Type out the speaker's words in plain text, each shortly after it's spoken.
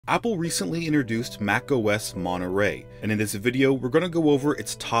Apple recently introduced macOS Monterey, and in this video we're going to go over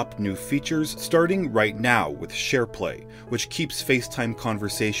its top new features, starting right now with Shareplay, which keeps FaceTime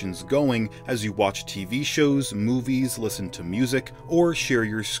conversations going as you watch TV shows, movies, listen to music, or share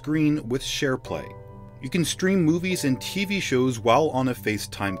your screen with Shareplay. You can stream movies and TV shows while on a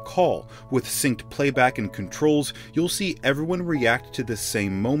FaceTime call. With synced playback and controls, you'll see everyone react to the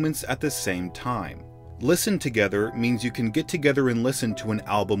same moments at the same time. Listen together means you can get together and listen to an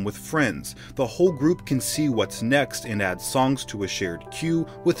album with friends. The whole group can see what's next and add songs to a shared queue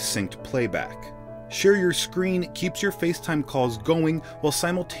with synced playback. Share your screen keeps your FaceTime calls going while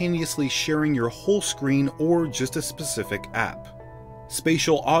simultaneously sharing your whole screen or just a specific app.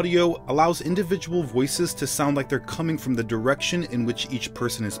 Spatial audio allows individual voices to sound like they're coming from the direction in which each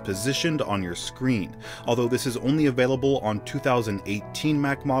person is positioned on your screen, although this is only available on 2018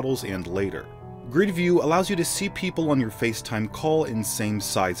 Mac models and later. Grid view allows you to see people on your FaceTime call in same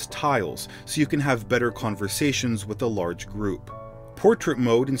size tiles, so you can have better conversations with a large group. Portrait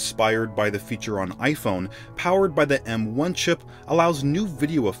mode, inspired by the feature on iPhone, powered by the M1 chip, allows new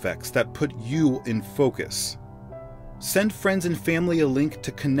video effects that put you in focus. Send friends and family a link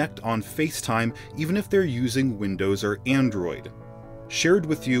to connect on FaceTime even if they're using Windows or Android. Shared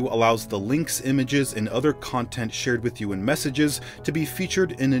with You allows the links, images, and other content shared with you in messages to be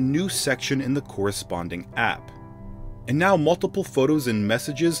featured in a new section in the corresponding app. And now multiple photos and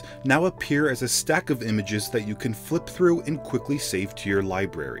messages now appear as a stack of images that you can flip through and quickly save to your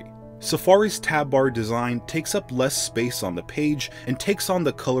library. Safari's tab bar design takes up less space on the page and takes on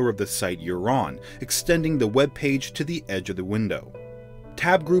the color of the site you're on, extending the web page to the edge of the window.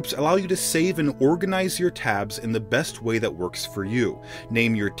 Tab groups allow you to save and organize your tabs in the best way that works for you.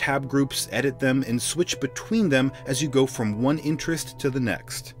 Name your tab groups, edit them, and switch between them as you go from one interest to the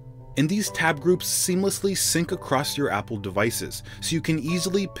next. And these tab groups seamlessly sync across your Apple devices, so you can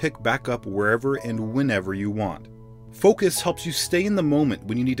easily pick back up wherever and whenever you want. Focus helps you stay in the moment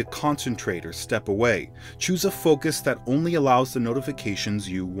when you need to concentrate or step away. Choose a focus that only allows the notifications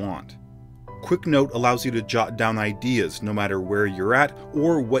you want. Quick Note allows you to jot down ideas no matter where you're at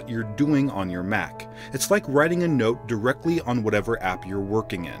or what you're doing on your Mac. It's like writing a note directly on whatever app you're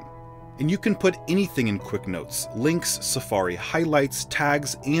working in. And you can put anything in Quick Notes: links, Safari highlights,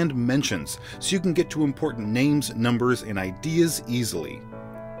 tags, and mentions, so you can get to important names, numbers, and ideas easily.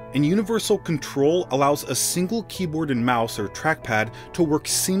 And Universal Control allows a single keyboard and mouse or trackpad to work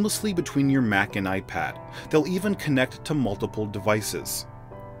seamlessly between your Mac and iPad. They'll even connect to multiple devices.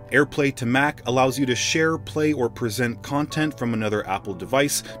 Airplay to Mac allows you to share, play, or present content from another Apple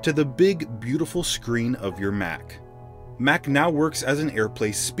device to the big, beautiful screen of your Mac. Mac now works as an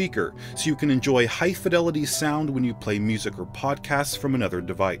Airplay speaker, so you can enjoy high-fidelity sound when you play music or podcasts from another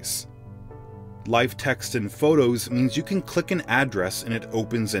device. Live text and photos means you can click an address and it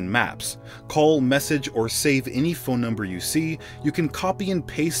opens in Maps. Call, message, or save any phone number you see. You can copy and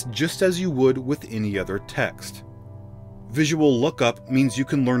paste just as you would with any other text. Visual Lookup means you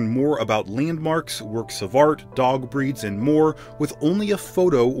can learn more about landmarks, works of art, dog breeds, and more with only a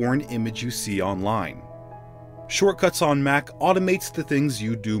photo or an image you see online. Shortcuts on Mac automates the things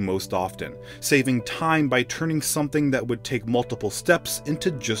you do most often, saving time by turning something that would take multiple steps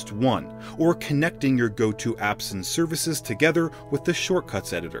into just one, or connecting your go-to apps and services together with the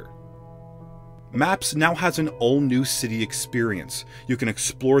Shortcuts editor. Maps now has an all-new city experience. You can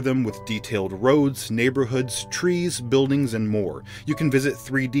explore them with detailed roads, neighborhoods, trees, buildings, and more. You can visit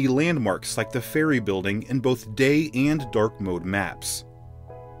 3D landmarks like the Ferry Building in both day and dark mode maps.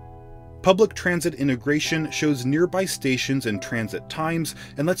 Public transit integration shows nearby stations and transit times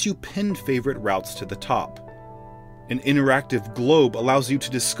and lets you pin favorite routes to the top. An interactive globe allows you to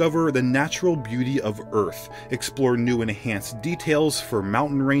discover the natural beauty of Earth, explore new enhanced details for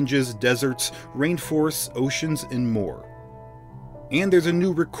mountain ranges, deserts, rainforests, oceans, and more. And there's a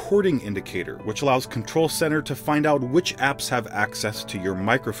new recording indicator, which allows Control Center to find out which apps have access to your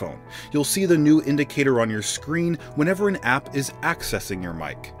microphone. You'll see the new indicator on your screen whenever an app is accessing your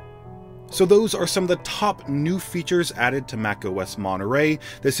mic. So those are some of the top new features added to macOS Monterey.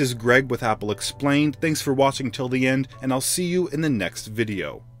 This is Greg with Apple Explained. Thanks for watching till the end, and I'll see you in the next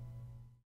video.